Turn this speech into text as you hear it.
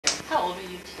How old are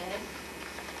you today?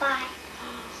 5.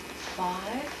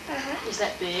 5? Is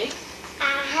that big?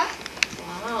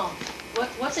 Wow.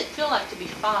 What's it feel like to be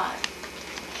 5?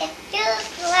 It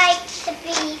feels like to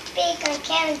be big on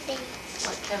Kevin's age.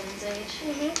 Like Kevin's age?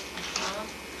 Mm-hmm.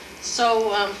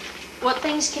 So, what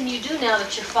things can you do now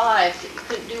that you're 5 that you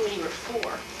couldn't do when you were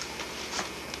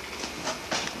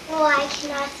 4? Well, I can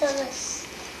also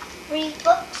read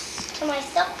books to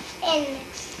myself and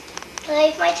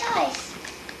play with my toys.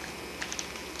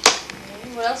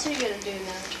 Okay. What else are you going to do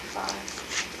now that you're 5?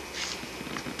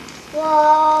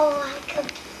 Well, I could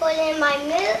put in my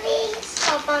movies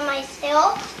up on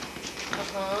myself.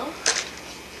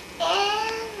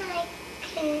 And I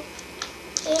can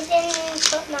even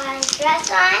put my dress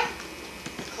on.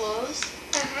 Clothes?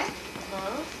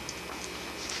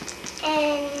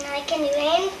 And I can do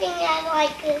anything I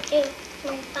like to do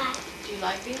when I'm 5. Do you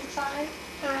like being 5?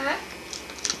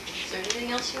 Is there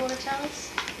anything else you want to tell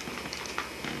us?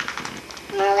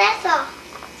 No, that's all.